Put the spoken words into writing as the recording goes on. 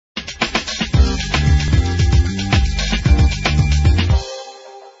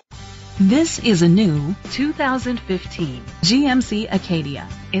This is a new 2015 GMC Acadia.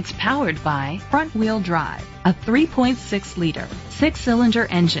 It's powered by front-wheel drive, a 3.6-liter, 6-cylinder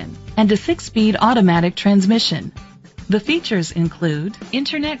engine, and a 6-speed automatic transmission. The features include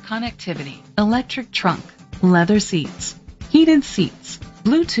internet connectivity, electric trunk, leather seats, heated seats,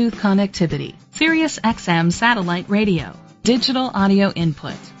 Bluetooth connectivity, Sirius XM satellite radio, digital audio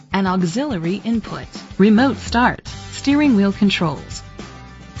input, an auxiliary input, remote start, steering wheel controls.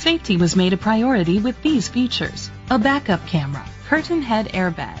 Safety was made a priority with these features: a backup camera, curtain head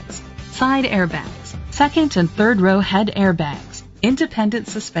airbags, side airbags, second and third row head airbags, independent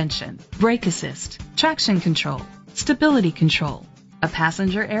suspension, brake assist, traction control, stability control, a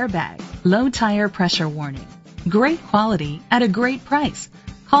passenger airbag, low tire pressure warning. Great quality at a great price.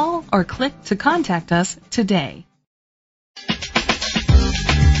 Call or click to contact us today.